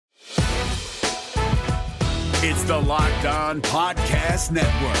It's the Locked On Podcast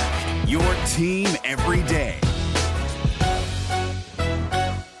Network, your team every day.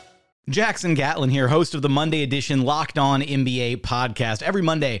 Jackson Gatlin here, host of the Monday edition Locked On NBA podcast. Every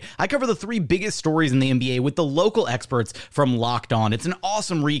Monday, I cover the three biggest stories in the NBA with the local experts from Locked On. It's an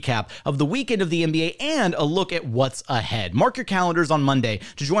awesome recap of the weekend of the NBA and a look at what's ahead. Mark your calendars on Monday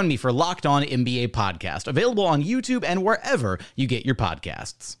to join me for Locked On NBA podcast, available on YouTube and wherever you get your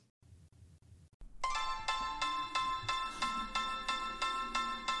podcasts.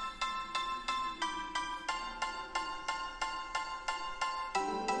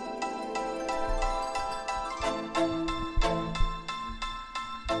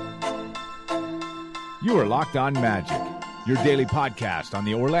 You are Locked On Magic, your daily podcast on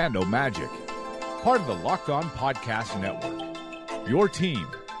the Orlando Magic. Part of the Locked On Podcast Network, your team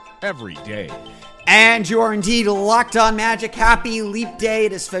every day. And you are indeed Locked On Magic. Happy Leap Day.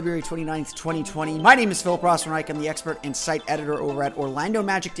 It is February 29th, 2020. My name is Philip Rossman-Reich. I'm the expert and site editor over at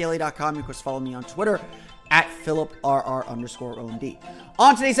OrlandoMagicDaily.com. You, of course, follow me on Twitter at PhilipRR_OMD.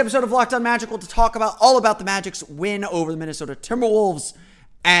 On today's episode of Locked On Magic, we'll talk about all about the Magic's win over the Minnesota Timberwolves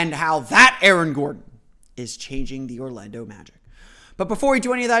and how that Aaron Gordon is changing the Orlando Magic. But before we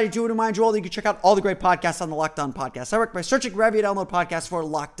do any of that, I do remind you all that you can check out all the great podcasts on the Locked On Podcast Network by searching wherever you download podcasts for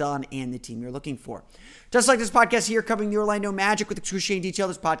Locked On and the team you're looking for. Just like this podcast here covering the Orlando Magic with excruciating detail,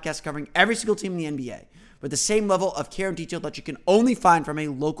 this podcast covering every single team in the NBA with the same level of care and detail that you can only find from a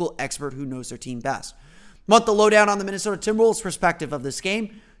local expert who knows their team best. Want the lowdown on the Minnesota Timberwolves perspective of this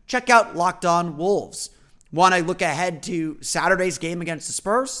game? Check out Locked On Wolves. Want to look ahead to Saturday's game against the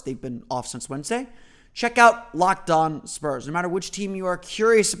Spurs? They've been off since Wednesday. Check out Locked On Spurs. No matter which team you are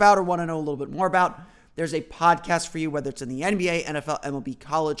curious about or want to know a little bit more about, there's a podcast for you, whether it's in the NBA, NFL, MLB,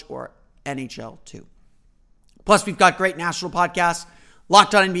 college, or NHL too. Plus, we've got great national podcasts,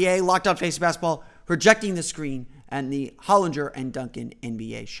 Locked On NBA, Locked On Fantasy Basketball, Projecting the Screen, and the Hollinger and Duncan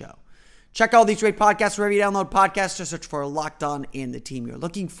NBA show. Check out these great podcasts wherever you download podcasts. Just search for Locked On and the team you're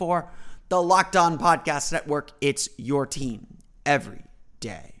looking for. The Locked On Podcast Network, it's your team every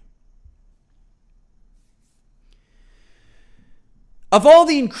day. Of all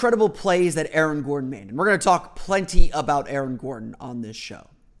the incredible plays that Aaron Gordon made, and we're going to talk plenty about Aaron Gordon on this show,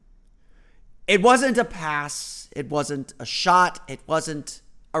 it wasn't a pass, it wasn't a shot, it wasn't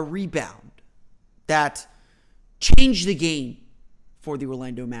a rebound that changed the game for the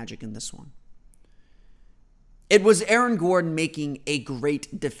Orlando Magic in this one. It was Aaron Gordon making a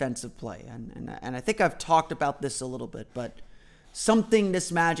great defensive play, and I think I've talked about this a little bit, but something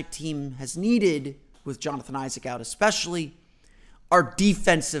this Magic team has needed with Jonathan Isaac out especially are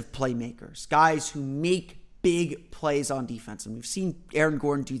defensive playmakers, guys who make big plays on defense. And we've seen Aaron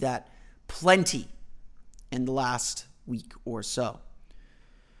Gordon do that plenty in the last week or so.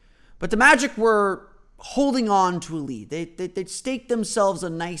 But the Magic were holding on to a lead. They staked themselves a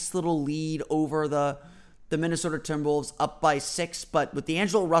nice little lead over the Minnesota Timberwolves, up by 6. But with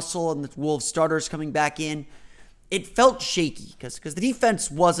D'Angelo Russell and the Wolves starters coming back in, it felt shaky because the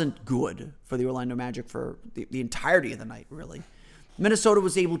defense wasn't good for the Orlando Magic for the entirety of the night, really. Minnesota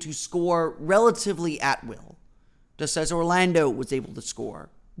was able to score relatively at will, just as Orlando was able to score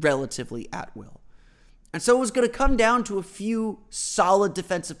relatively at will. And so it was going to come down to a few solid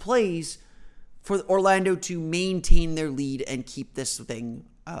defensive plays for Orlando to maintain their lead and keep this thing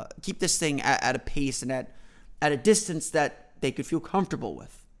at a pace and at a distance that they could feel comfortable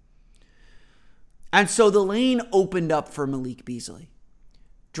with. And so the lane opened up for Malik Beasley.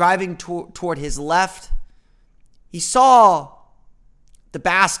 Driving toward his left, he saw the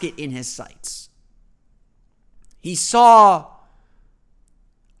basket in his sights. He saw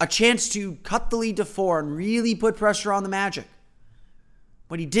a chance to cut the lead to 4 and really put pressure on the Magic.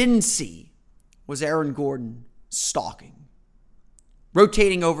 What he didn't see was Aaron Gordon stalking,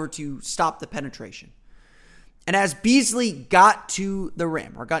 rotating over to stop the penetration. And as Beasley got to the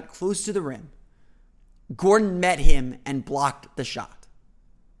rim, or got close to the rim, Gordon met him and blocked the shot.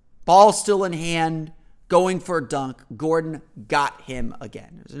 Ball still in hand, going for a dunk. Gordon got him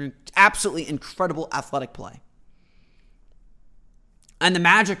again. It was an absolutely incredible athletic play. And the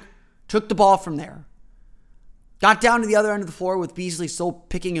Magic took the ball from there. Got down to the other end of the floor with Beasley still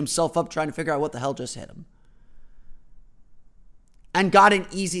picking himself up, trying to figure out what the hell just hit him. And got an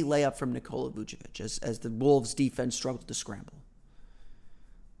easy layup from Nikola Vucevic as the Wolves defense struggled to scramble.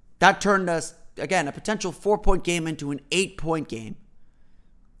 That turned us, again, a potential 4-point game into an 8-point game.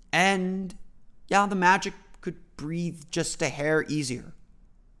 And yeah, the Magic could breathe just a hair easier.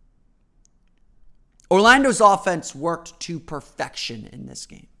 Orlando's offense worked to perfection in this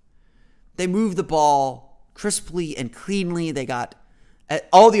game. They moved the ball crisply and cleanly. They got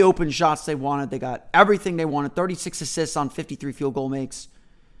all the open shots they wanted. They got everything they wanted. 36 assists on 53 field goal makes.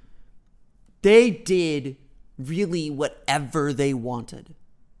 They did really whatever they wanted.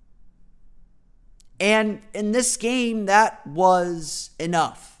 And in this game, that was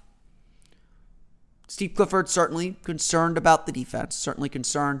enough. Steve Clifford certainly concerned about the defense, certainly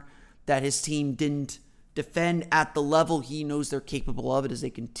concerned that his team didn't defend at the level he knows they're capable of. It is a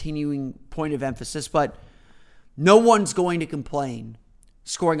continuing point of emphasis, but no one's going to complain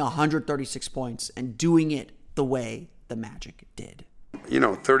scoring 136 points and doing it the way the Magic did.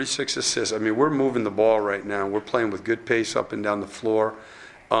 36 assists. I mean, we're moving the ball right now. We're playing with good pace up and down the floor.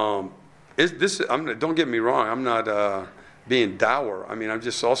 Don't get me wrong. I'm not being dour. I mean, I'm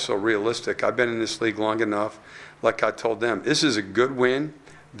just also realistic. I've been in this league long enough. Like I told them, this is a good win.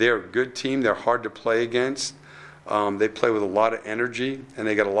 They're a good team. They're hard to play against. They play with a lot of energy, and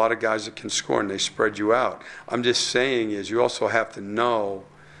they got a lot of guys that can score, and they spread you out. I'm just saying is you also have to know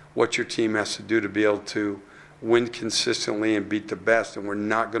what your team has to do to be able to win consistently and beat the best, and we're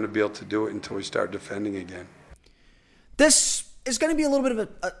not going to be able to do it until we start defending again. This is going to be a little bit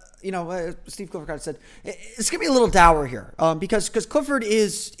of Steve Clifford kind of said, it's going to be a little dour here because Clifford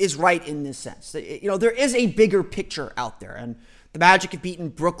is right in this sense. There is a bigger picture out there, and the Magic have beaten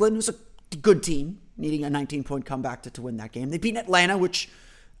Brooklyn, who's a good team, needing a 19-point comeback to win that game. They've beaten Atlanta, which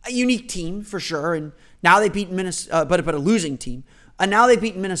a unique team for sure, and now they beat Minnesota, but a losing team, and now they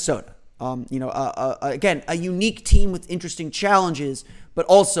beat Minnesota. Again, a unique team with interesting challenges, but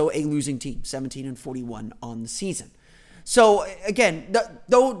also a losing team, 17-41 on the season. So again,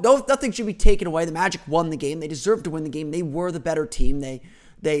 nothing should be taken away. The Magic won the game. They deserved to win the game. They were the better team.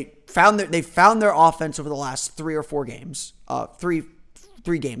 They found their offense over the last 3 or 4 games,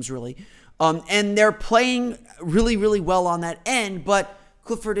 three games really, and they're playing really, really well on that end. But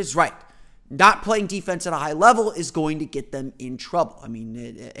Clifford is right. Not playing defense at a high level is going to get them in trouble. I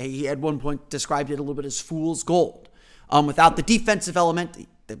mean, he at one point described it a little bit as fool's gold. Without the defensive element,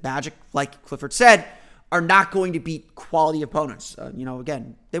 the Magic, like Clifford said, are not going to beat quality opponents.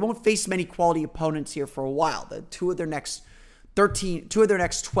 Again, they won't face many quality opponents here for a while. Two of their next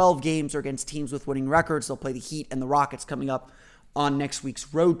 12 games are against teams with winning records. They'll play the Heat and the Rockets coming up on next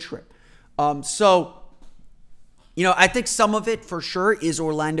week's road trip. I think some of it for sure is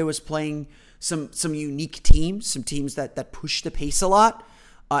Orlando is playing some unique teams, some teams that push the pace a lot.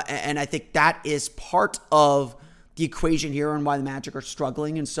 And I think that is part of the equation here and why the Magic are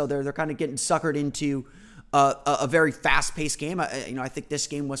struggling. And so they're kind of getting suckered into a very fast-paced game. I think this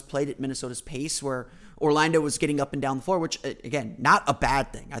game was played at Minnesota's pace where Orlando was getting up and down the floor, which, again, not a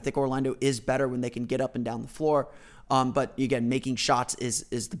bad thing. I think Orlando is better when they can get up and down the floor. But again, making shots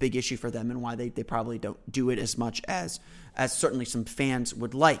is the big issue for them and why they probably don't do it as much as certainly some fans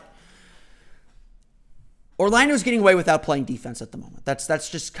would like. Orlando's getting away without playing defense at the moment. That's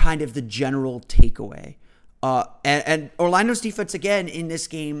just kind of the general takeaway. And Orlando's defense, again, in this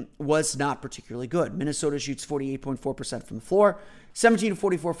game was not particularly good. Minnesota shoots 48.4% from the floor,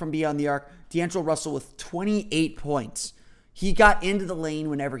 17-44 from beyond the arc. D'Angelo Russell with 28 points. He got into the lane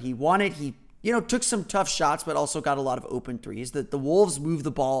whenever he wanted. He took some tough shots, but also got a lot of open threes. The Wolves moved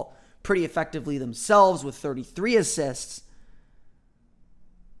the ball pretty effectively themselves with 33 assists.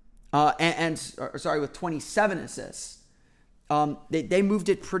 With 27 assists. They moved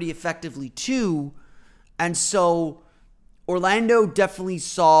it pretty effectively too. And so Orlando definitely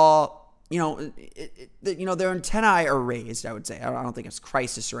saw, their antennae are raised, I would say. I don't think it's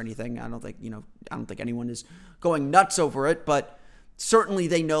crisis or anything. I don't think anyone is going nuts over it, but certainly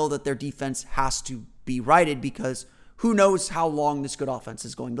they know that their defense has to be righted because who knows how long this good offense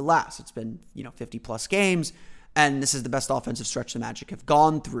is going to last. It's been, 50 plus games, and this is the best offensive stretch the Magic have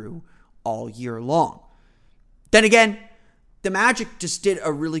gone through all year long. Then again, the Magic just did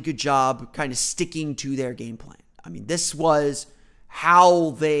a really good job kind of sticking to their game plan. I mean, this was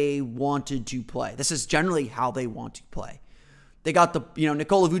how they wanted to play. This is generally how they want to play. They got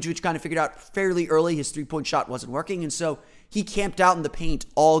Nikola Vucevic kind of figured out fairly early his three-point shot wasn't working, and so he camped out in the paint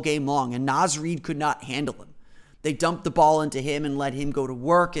all game long, and Naz Reid could not handle him. They dumped the ball into him and let him go to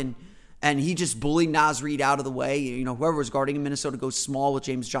work, and he just bullied Naz Reid out of the way. Whoever was guarding him, Minnesota goes small with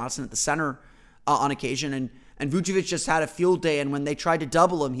James Johnson at the center on occasion, and Vucevic just had a field day, and when they tried to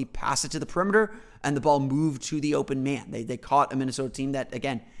double him, he passed it to the perimeter, and the ball moved to the open man. They caught a Minnesota team that,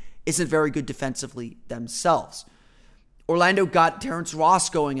 again, isn't very good defensively themselves. Orlando got Terrence Ross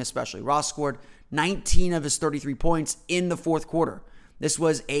going especially. Ross scored 19 of his 33 points in the fourth quarter. This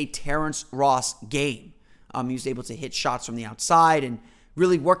was a Terrence Ross game. He was able to hit shots from the outside and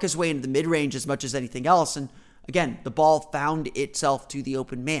really work his way into the mid-range as much as anything else. And again, the ball found itself to the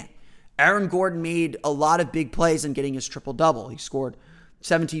open man. Aaron Gordon made a lot of big plays in getting his triple-double. He scored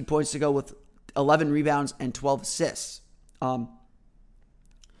 17 points to go with 11 rebounds and 12 assists.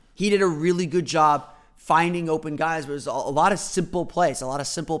 He did a really good job finding open guys. There was a lot of simple plays, a lot of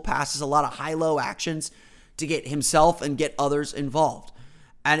simple passes, a lot of high-low actions to get himself and get others involved.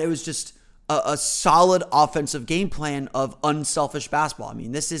 And it was just a solid offensive game plan of unselfish basketball. I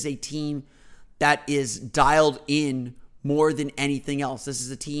mean, this is a team that is dialed in more than anything else. This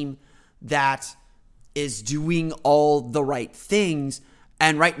is a team that is doing all the right things,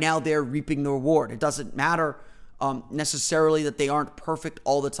 and right now they're reaping the reward. It doesn't matter necessarily that they aren't perfect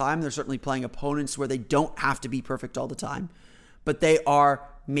all the time. They're certainly playing opponents where they don't have to be perfect all the time, but they are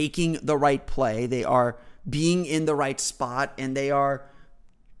making the right play. They are being in the right spot, and they are,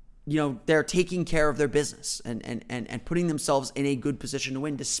 they're taking care of their business and putting themselves in a good position to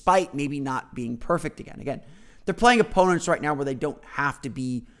win, despite maybe not being perfect again. Again, they're playing opponents right now where they don't have to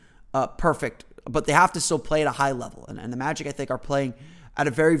be perfect, but they have to still play at a high level. And the Magic, I think, are playing at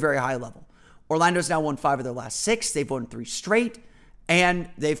a very, very high level. Orlando's now won 5 of their last 6. They've won 3 straight, and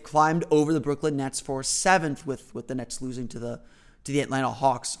they've climbed over the Brooklyn Nets for 7th with the Nets losing to the Atlanta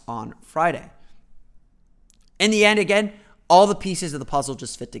Hawks on Friday. In the end, again, all the pieces of the puzzle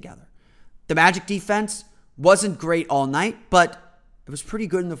just fit together. The Magic defense wasn't great all night, but it was pretty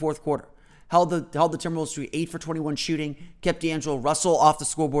good in the fourth quarter. Held the Timberwolves to 8 for 21 shooting, kept D'Angelo Russell off the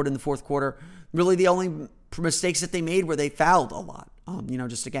scoreboard in the fourth quarter. Really, the only mistakes that they made were they fouled a lot.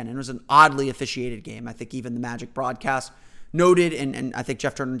 Just again, it was an oddly officiated game. I think even the Magic broadcast noted, and I think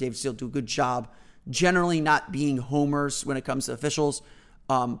Jeff Turner and Dave Steele do a good job generally not being homers when it comes to officials,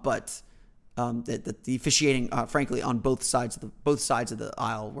 but the officiating, frankly, on both sides of the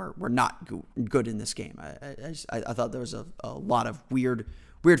aisle were not good in this game. I thought there was a lot of weird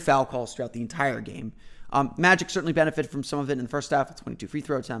foul calls throughout the entire game. Magic certainly benefited from some of it in the first half with 22 free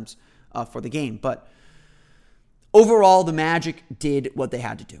throw attempts for the game, but overall, the Magic did what they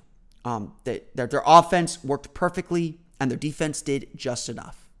had to do. Their offense worked perfectly, and their defense did just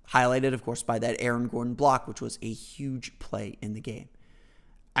enough. Highlighted, of course, by that Aaron Gordon block, which was a huge play in the game.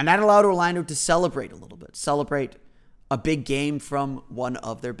 And that allowed Orlando to celebrate a little bit. Celebrate a big game from one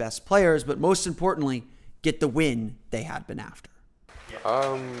of their best players, but most importantly, get the win they had been after.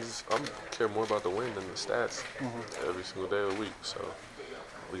 I care more about the win than the stats every single day of the week. So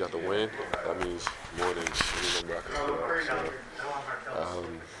we got the win. That means more than any number I can put up.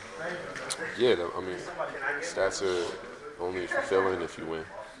 So, stats are only fulfilling if you win.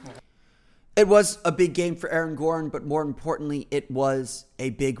 It was a big game for Aaron Gordon, but more importantly, it was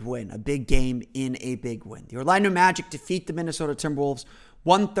a big win, a big game in a big win. The Orlando Magic defeat the Minnesota Timberwolves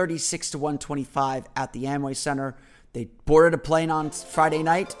 136-125 at the Amway Center. They boarded a plane on Friday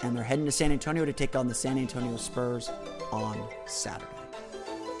night, and they're heading to San Antonio to take on the San Antonio Spurs on Saturday.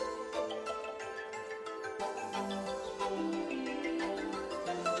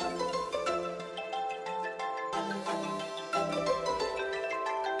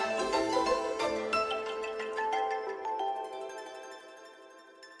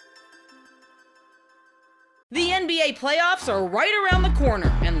 The NBA playoffs are right around the corner,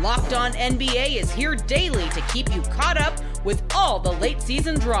 and Locked On NBA is here daily to keep you caught up with all the late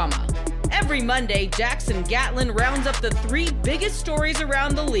season drama. Every Monday, Jackson Gatlin rounds up the 3 biggest stories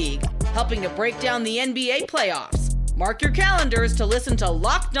around the league, helping to break down the NBA playoffs. Mark your calendars to listen to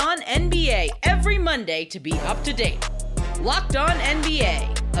Locked On NBA every Monday to be up to date. Locked On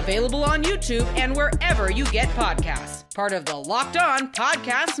NBA, available on YouTube and wherever you get podcasts. Part of the Locked On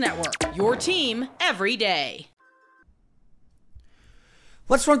Podcast Network, your team every day.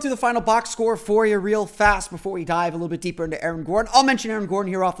 Let's run through the final box score for you real fast before we dive a little bit deeper into Aaron Gordon. I'll mention Aaron Gordon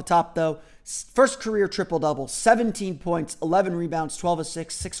here off the top, though. First career triple-double, 17 points, 11 rebounds, 12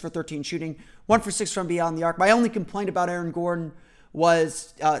 assists, 6 for 13 shooting, 1 for 6 from beyond the arc. My only complaint about Aaron Gordon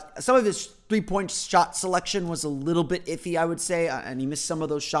was some of his three-point shot selection was a little bit iffy, I would say, and he missed some of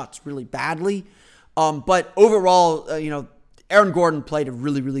those shots really badly. But overall, Aaron Gordon played a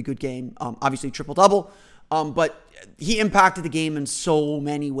really, really good game. Obviously, triple-double. But he impacted the game in so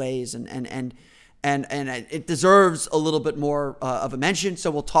many ways, and it deserves a little bit more of a mention.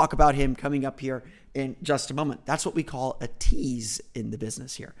 So we'll talk about him coming up here in just a moment. That's what we call a tease in the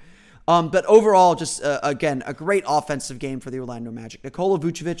business here. But overall, just again, a great offensive game for the Orlando Magic. Nikola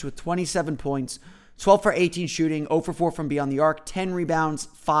Vucevic with 27 points, 12 for 18 shooting, 0 for 4 from beyond the arc, 10 rebounds,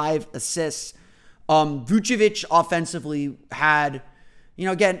 5 assists. Vucevic offensively had,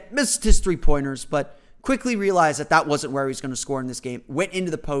 again, missed his 3-pointers, but quickly realized that wasn't where he was going to score in this game. Went into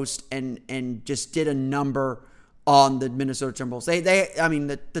the post and just did a number on the Minnesota Timberwolves.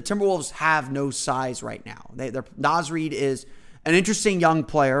 The Timberwolves have no size right now. Naz Reid is an interesting young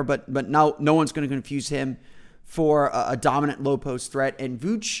player, but no one's going to confuse him for a dominant low post threat. And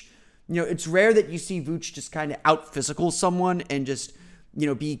Vooch, it's rare that you see Vooch just kind of out physical someone and just,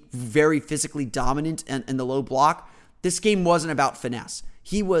 be very physically dominant in the low block. This game wasn't about finesse.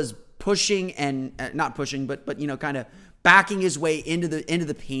 He was pushing and not pushing, but kind of backing his way into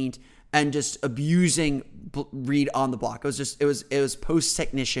the paint and just abusing Reed on the block. It was post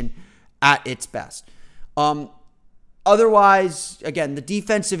technician at its best. Otherwise, again, the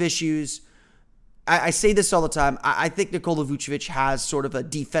defensive issues, I say this all the time. I think Nikola Vucevic has sort of a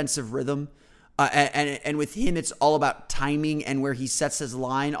defensive rhythm. And with him, it's all about timing and where he sets his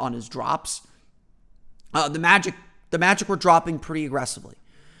line on his drops. The Magic were dropping pretty aggressively.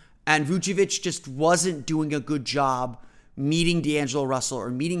 And Vucevic just wasn't doing a good job meeting D'Angelo Russell or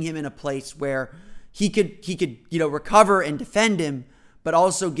meeting him in a place where he could recover and defend him, but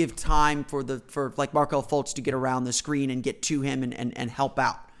also give time for like Markelle Fultz to get around the screen and get to him and help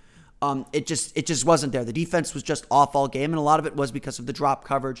out. It just wasn't there. The defense was just off all game, and a lot of it was because of the drop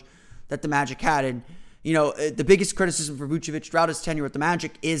coverage that the Magic had. And, the biggest criticism for Vucevic throughout his tenure with the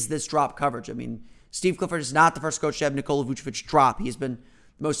Magic is this drop coverage. I mean, Steve Clifford is not the first coach to have Nikola Vucevic drop. He has been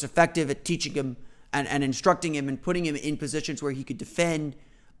the most effective at teaching him and instructing him and putting him in positions where he could defend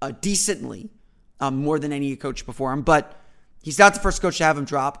decently more than any coach before him. But he's not the first coach to have him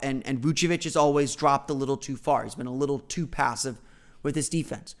drop, and Vucevic has always dropped a little too far. He's been a little too passive with his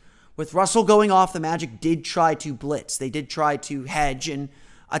defense. With Russell going off, the Magic did try to blitz. They did try to hedge, and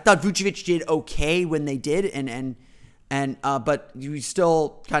I thought Vucevic did okay when they did, but you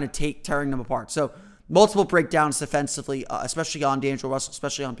still kind of tearing them apart. So multiple breakdowns defensively, especially on D'Angelo Russell,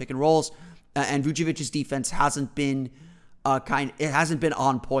 especially on pick and rolls, and Vucevic's defense hasn't been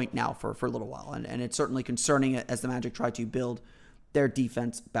on point now for a little while, and it's certainly concerning as the Magic try to build their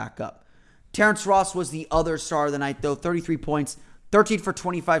defense back up. Terrence Ross was the other star of the night, though. 33 points, 13 for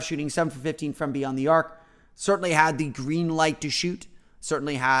 25 shooting, 7 for 15 from beyond the arc. Certainly had the green light to shoot.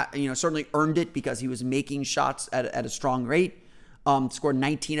 Certainly earned it because he was making shots at a strong rate. Scored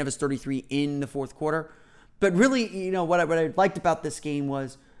 19 of his 33 in the fourth quarter. But really, what I liked about this game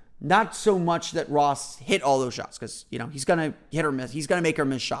was not so much that Ross hit all those shots, because he's gonna hit or miss. He's gonna make or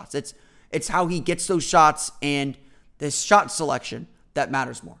miss shots. It's how he gets those shots and the shot selection that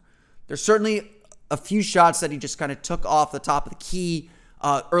matters more. There's certainly a few shots that he just kind of took off the top of the key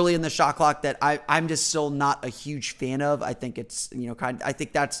early in the shot clock that I'm just still not a huge fan of. I think it's I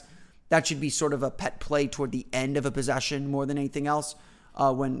think that should be sort of a pet play toward the end of a possession more than anything else.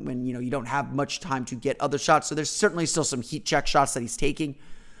 When you don't have much time to get other shots. So there's certainly still some heat check shots that he's taking.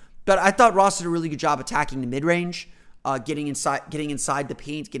 But I thought Ross did a really good job attacking the mid-range, getting inside the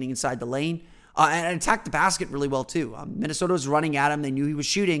paint, getting inside the lane, and attacked the basket really well too. Minnesota was running at him. They knew he was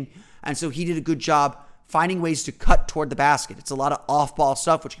shooting, and so he did a good job finding ways to cut toward the basket. It's a lot of off-ball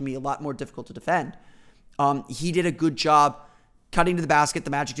stuff, which can be a lot more difficult to defend. He did a good job cutting to the basket.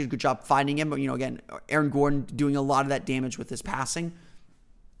 The Magic did a good job finding him. Again, Aaron Gordon doing a lot of that damage with his passing.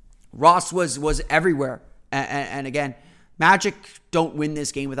 Ross was everywhere, and again, Magic don't win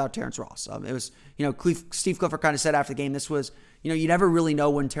this game without Terrence Ross. It was, Steve Clifford kind of said after the game, this was, you never really know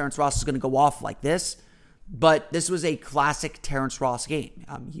when Terrence Ross is going to go off like this, but this was a classic Terrence Ross game.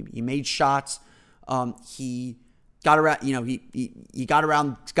 He made shots. He got around, he got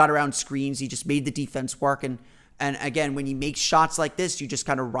around screens. He just made the defense work. And again, when he makes shots like this, you just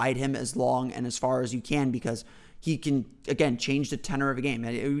kind of ride him as long and as far as you can, because he can, again, change the tenor of a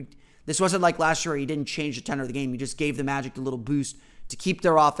game. This wasn't like last year where he didn't change the tenor of the game. He just gave the Magic a little boost to keep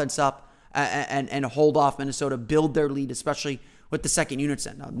their offense up and hold off Minnesota, build their lead, especially with the second unit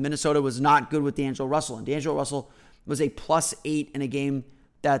set. Now, Minnesota was not good with D'Angelo Russell, and D'Angelo Russell was a +8 in a game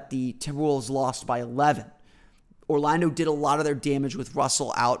that the Timberwolves lost by 11. Orlando did a lot of their damage with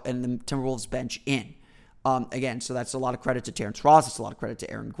Russell out and the Timberwolves bench in. Again, so that's a lot of credit to Terrence Ross. It's a lot of credit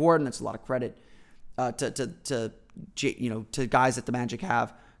to Aaron Gordon. That's a lot of credit to guys that the Magic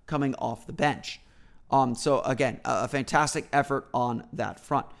have coming off the bench. So again, a fantastic effort on that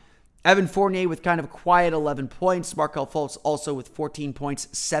front. Evan Fournier with kind of a quiet 11 points. Markelle Fultz also with 14 points,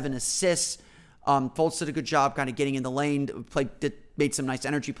 7 assists. Fultz did a good job kind of getting in the lane, made some nice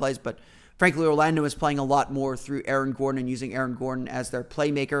energy plays, but frankly, Orlando is playing a lot more through Aaron Gordon and using Aaron Gordon as their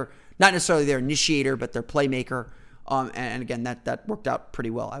playmaker, not necessarily their initiator, but their playmaker. And again, that worked out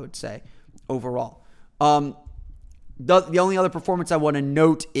pretty well, I would say, overall. The only other performance I want to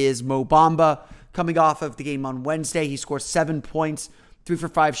note is Mo Bamba coming off of the game on Wednesday. He scored 7 points, 3 for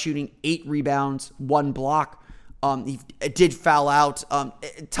 5 shooting, 8 rebounds, 1 block. He did foul out.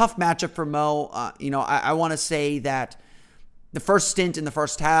 Tough matchup for Mo. I want to say that the first stint in the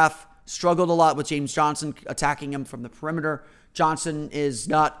first half struggled a lot with James Johnson attacking him from the perimeter, Johnson is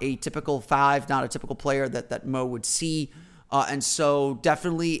not a typical 5, not a typical player that Mo would see. And so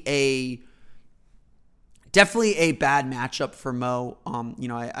definitely a bad matchup for Mo.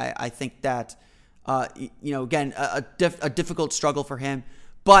 I think that, again, a difficult struggle for him.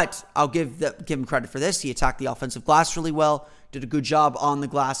 But I'll give him credit for this. He attacked the offensive glass really well, did a good job on the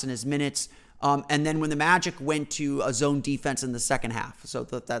glass in his minutes. And then when the Magic went to a zone defense in the second half, so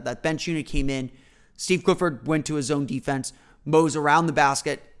that bench unit came in, Steve Clifford went to a zone defense, Mo's around the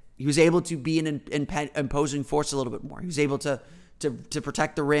basket. He was able to be an imposing force a little bit more. He was able to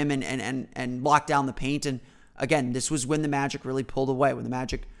protect the rim and lock down the paint. And again, this was when the Magic really pulled away, when the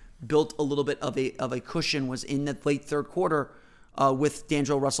Magic built a little bit of a cushion, was in the late third quarter with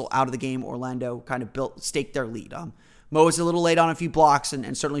D'Angelo Russell out of the game. Orlando kind of staked their lead. Mo was a little late on a few blocks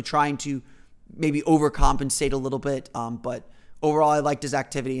and certainly trying to maybe overcompensate a little bit. But overall, I liked his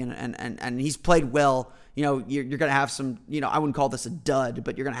activity and he's played well. You're going to have some, I wouldn't call this a dud,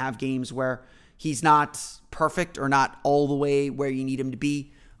 but you're going to have games where he's not perfect or not all the way where you need him to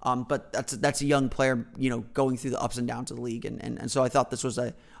be. But that's a young player, going through the ups and downs of the league. And so I thought this was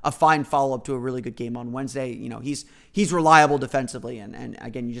a fine follow-up to a really good game on Wednesday. He's reliable defensively. And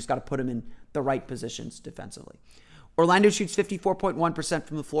again, you just got to put him in the right positions defensively. Orlando shoots 54.1%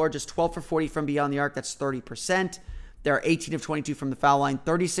 from the floor, just 12 for 40 from beyond the arc. That's 30%. They're 18 of 22 from the foul line,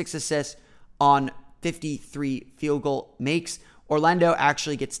 36 assists on 53 field goal makes. Orlando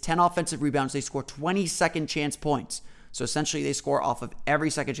actually gets 10 offensive rebounds. They score 20 second chance points. So essentially they score off of every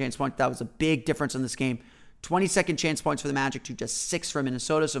second chance point. That was a big difference in this game. 20 second chance points for the Magic to just 6 for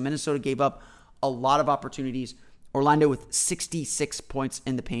Minnesota. So Minnesota gave up a lot of opportunities. Orlando with 66 points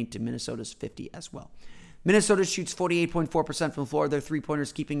in the paint to Minnesota's 50 as well. Minnesota shoots 48.4% from the floor. Their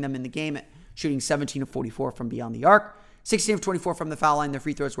three-pointers keeping them in the game, shooting 17 of 44 from beyond the arc. 16 of 24 from the foul line. Their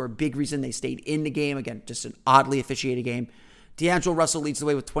free throws were a big reason they stayed in the game. Again, just an oddly officiated game. D'Angelo Russell leads the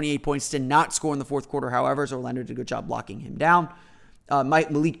way with 28 points. Did not score in the fourth quarter, however, so Orlando did a good job blocking him down.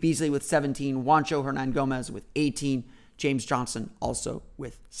 Malik Beasley with 17. Juancho Hernangomez with 18. James Johnson also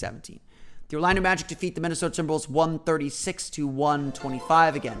with 17. The Orlando Magic defeat the Minnesota Timberwolves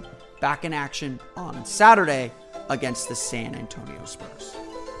 136-125. Again, back in action on Saturday against the San Antonio Spurs.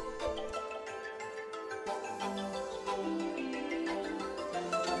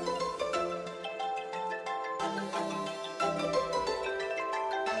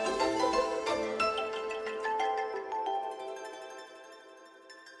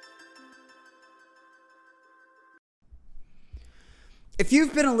 If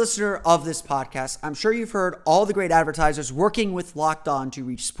you've been a listener of this podcast, I'm sure you've heard all the great advertisers working with Locked On to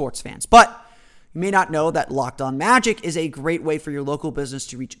reach sports fans. But you may not know that Locked On Magic is a great way for your local business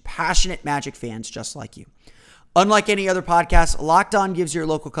to reach passionate Magic fans just like you. Unlike any other podcast, Locked On gives your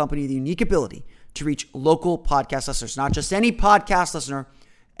local company the unique ability to reach local podcast listeners. Not just any podcast listener,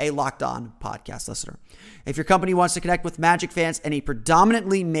 a Locked On podcast listener. If your company wants to connect with Magic fans and a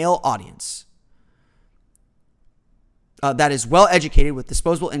predominantly male audience that is well educated with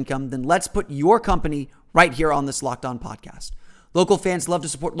disposable income, then let's put your company right here on this Locked On podcast. Local fans love to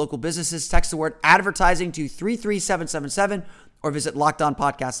support local businesses. Text the word advertising to 33777 or visit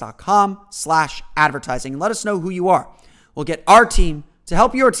lockedonpodcast.com/advertising and let us know who you are. We'll get our team to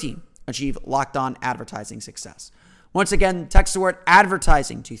help your team achieve Locked On advertising success. Once again, text the word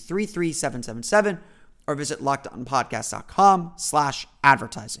advertising to 33777 or visit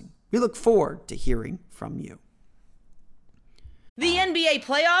lockedonpodcast.com/advertising. We look forward to hearing from you. The NBA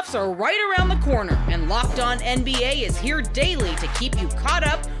playoffs are right around the corner, and Locked On NBA is here daily to keep you caught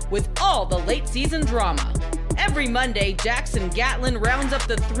up with all the late season drama. Every Monday, Jackson Gatlin rounds up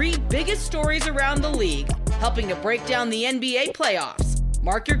the 3 biggest stories around the league, helping to break down the NBA playoffs.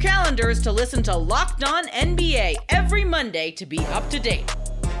 Mark your calendars to listen to Locked On NBA every Monday to be up to date.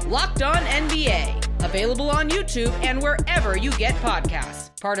 Locked On NBA, available on YouTube and wherever you get podcasts.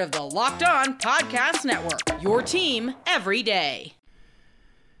 Part of the Locked On Podcast Network, your team every day.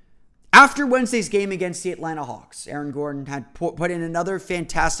 After Wednesday's game against the Atlanta Hawks, Aaron Gordon had put in another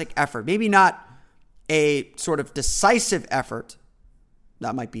fantastic effort. Maybe not a sort of decisive effort.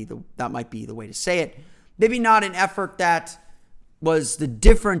 That might be the way to say it. Maybe not an effort that was the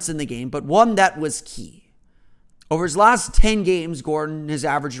difference in the game, but one that was key. Over his last 10 games, Gordon has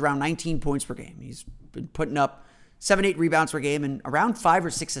averaged around 19 points per game. He's been putting up 7-8 rebounds per game and around 5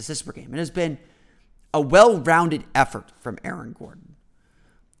 or 6 assists per game. It has been a well-rounded effort from Aaron Gordon.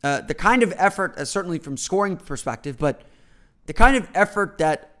 The kind of effort, certainly from scoring perspective, but the kind of effort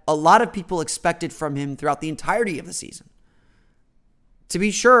that a lot of people expected from him throughout the entirety of the season. To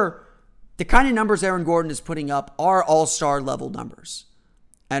be sure, the kind of numbers Aaron Gordon is putting up are all-star level numbers.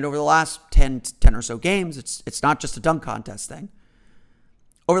 And over the last 10 or so games, it's not just a dunk contest thing.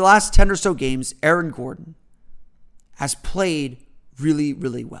 Over the last 10 or so games, Aaron Gordon has played really,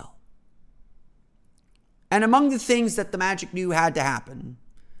 really well. And among the things that the Magic knew had to happen,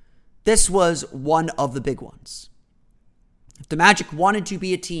 this was one of the big ones. If the Magic wanted to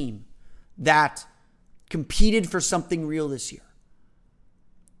be a team that competed for something real this year,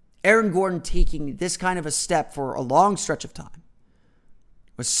 Aaron Gordon taking this kind of a step for a long stretch of time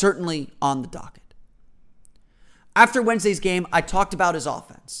was certainly on the docket. After Wednesday's game, I talked about his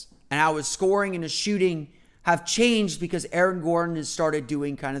offense and how his scoring and his shooting have changed because Aaron Gordon has started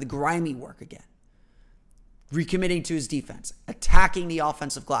doing kind of the grimy work again. Recommitting to his defense, attacking the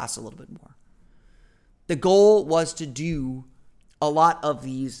offensive glass a little bit more. The goal was to do a lot of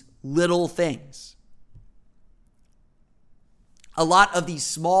these little things. A lot of these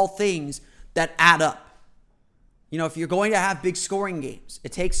small things that add up. You know, if you're going to have big scoring games,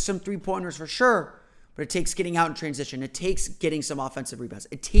 it takes some three-pointers for sure, but it takes getting out in transition. It takes getting some offensive rebounds.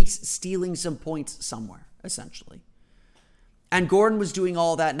 It takes stealing some points somewhere, essentially. And Gordon was doing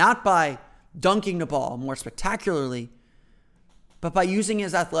all that not by dunking the ball more spectacularly, but by using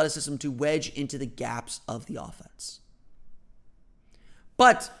his athleticism to wedge into the gaps of the offense.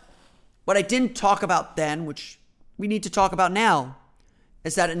 But what I didn't talk about then, which we need to talk about now,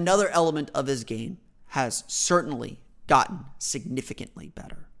 is that another element of his game has certainly gotten significantly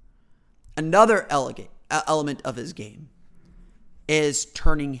better. Another element of his game is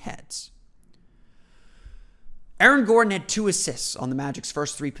turning heads. Aaron Gordon had 2 assists on the Magic's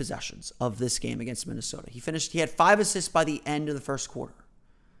first 3 possessions of this game against Minnesota. He had 5 assists by the end of the first quarter.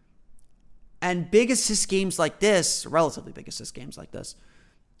 And big assist games like this, relatively big assist games like this,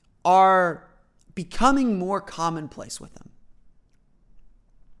 are becoming more commonplace with him.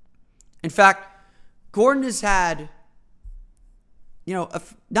 In fact, Gordon has had,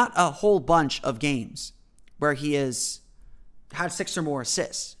 not a whole bunch of games where he has had 6 or more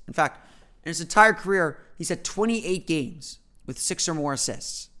assists. In fact, in his entire career, he's had 28 games with 6 or more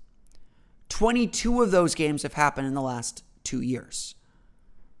assists. 22 of those games have happened in the last 2 years.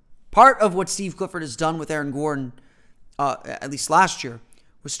 Part of what Steve Clifford has done with Aaron Gordon, at least last year,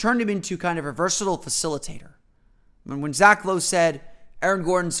 was turned him into kind of a versatile facilitator. When Zach Lowe said Aaron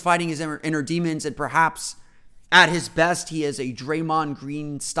Gordon's fighting his inner demons and perhaps at his best he is a Draymond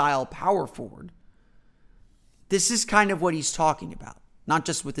Green style power forward, this is kind of what he's talking about. Not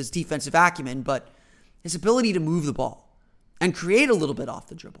just with his defensive acumen, but his ability to move the ball and create a little bit off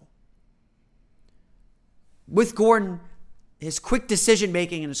the dribble. With Gordon, his quick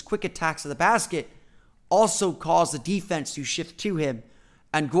decision-making and his quick attacks of the basket also cause the defense to shift to him.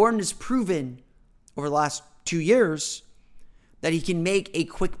 And Gordon has proven over the last 2 years that he can make a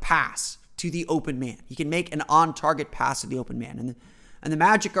quick pass to the open man. He can make an on-target pass to the open man. And the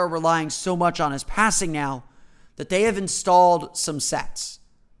Magic are relying so much on his passing now that they have installed some sets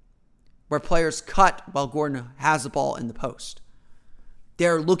where players cut while Gordon has the ball in the post.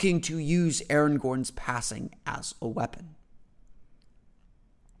 They're looking to use Aaron Gordon's passing as a weapon.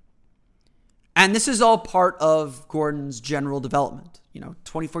 And this is all part of Gordon's general development.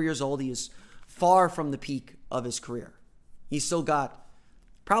 24 years old, he is far from the peak of his career. He's still got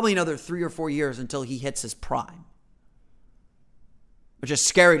probably another 3 or 4 years until he hits his prime, which is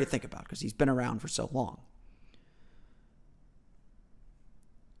scary to think about because he's been around for so long.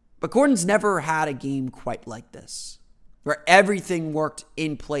 But Gordon's never had a game quite like this, where everything worked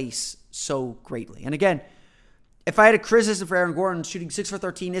in place so greatly. And again, if I had a criticism for Aaron Gordon, shooting 6 for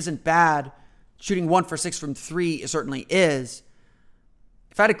 13 isn't bad. Shooting 1 for 6 from 3 certainly is.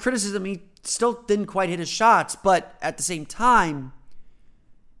 If I had a criticism, he still didn't quite hit his shots, but at the same time,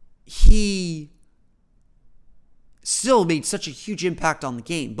 he still made such a huge impact on the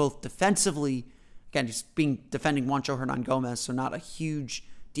game, both defensively, again, just defending Juancho Hernangomez, so not a huge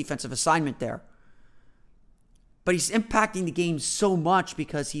defensive assignment there. But he's impacting the game so much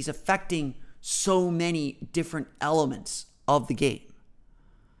because he's affecting so many different elements of the game.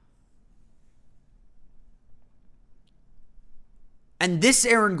 And this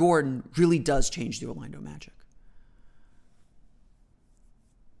Aaron Gordon really does change the Orlando Magic.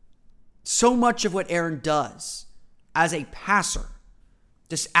 So much of what Aaron does as a passer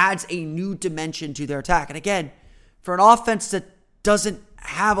just adds a new dimension to their attack. And again, for an offense that doesn't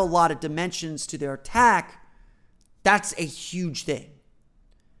have a lot of dimensions to their attack, that's a huge thing.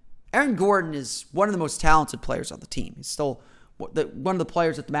 Aaron Gordon is one of the most talented players on the team. He's still one of the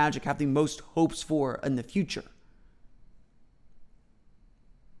players that the Magic have the most hopes for in the future.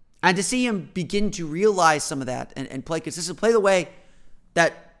 And to see him begin to realize some of that and play consistently, play the way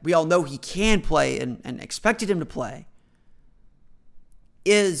that we all know he can play and expected him to play,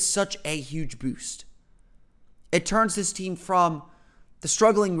 is such a huge boost. It turns this team from the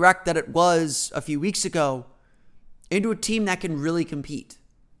struggling wreck that it was a few weeks ago into a team that can really compete.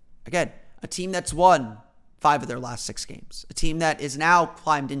 Again, a team that's won 5 of their last 6 games. A team that is now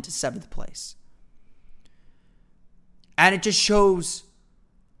climbed into 7th place. And it just shows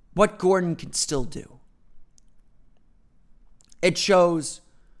what Gordon can still do. It shows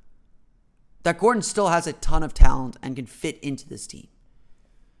that Gordon still has a ton of talent and can fit into this team.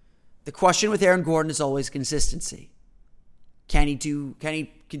 The question with Aaron Gordon is always consistency. Can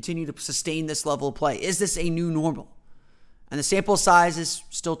he continue to sustain this level of play? Is this a new normal? And the sample size is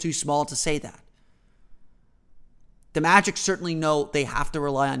still too small to say that. The Magic certainly know they have to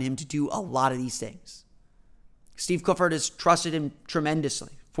rely on him to do a lot of these things. Steve Clifford has trusted him tremendously.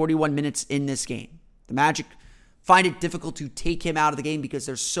 41 minutes in this game. The Magic find it difficult to take him out of the game because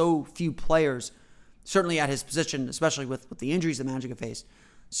there's so few players, certainly at his position, especially with the injuries the Magic have faced,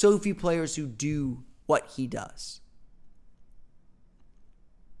 so few players who do what he does.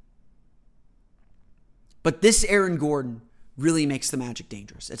 But this Aaron Gordon really makes the Magic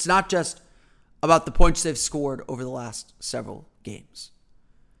dangerous. It's not just about the points they've scored over the last several games.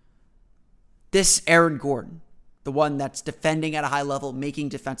 This Aaron Gordon, the one that's defending at a high level, making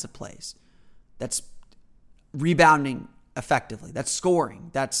defensive plays, that's rebounding effectively, that's scoring,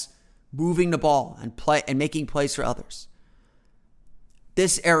 that's moving the ball and making plays for others.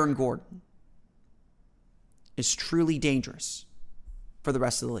 This Aaron Gordon is truly dangerous for the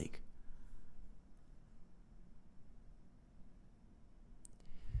rest of the league.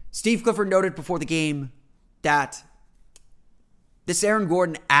 Steve Clifford noted before the game that this Aaron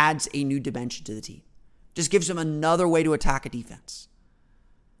Gordon adds a new dimension to the team. Just gives him another way to attack a defense.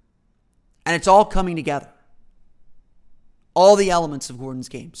 And it's all coming together. All the elements of Gordon's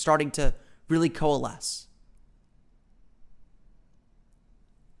game starting to really coalesce.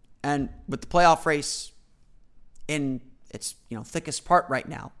 And with the playoff race in its thickest part right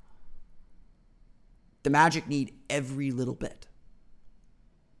now, the Magic need every little bit.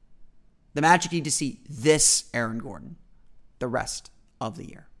 The Magic need to see this Aaron Gordon the rest of the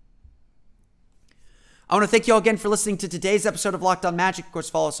year. I want to thank you all again for listening to today's episode of Locked On Magic. Of course,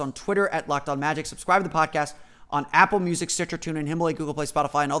 follow us on Twitter at Locked On Magic. Subscribe to the podcast on Apple Music, Stitcher, TuneIn, Himalaya, Google Play,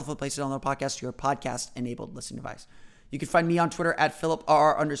 Spotify, and all the fun places on the podcast to your podcast-enabled listening device. You can find me on Twitter at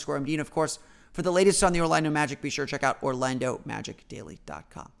PhilipRR_MD. And of course, for the latest on the Orlando Magic, be sure to check out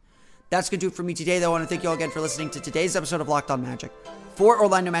OrlandoMagicDaily.com. That's going to do it for me today, though. I want to thank you all again for listening to today's episode of Locked On Magic. For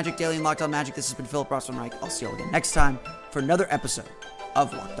Orlando Magic Daily and Locked On Magic, this has been Philip Rossman-Reich. I'll see you all again next time for another episode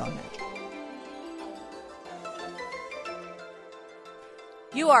of Locked On Magic.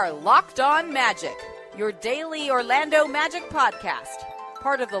 You are Locked On Magic, your daily Orlando Magic podcast.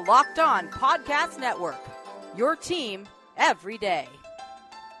 Part of the Locked On Podcast Network. Your team every day.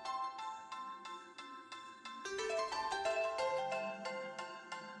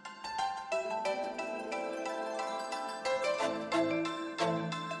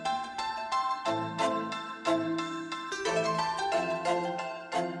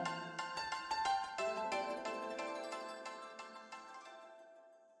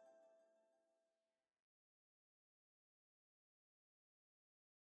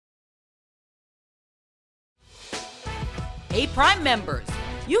 Hey, Prime members,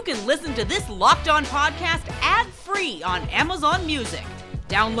 you can listen to this Locked On podcast ad-free on Amazon Music.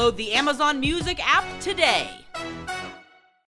 Download the Amazon Music app today.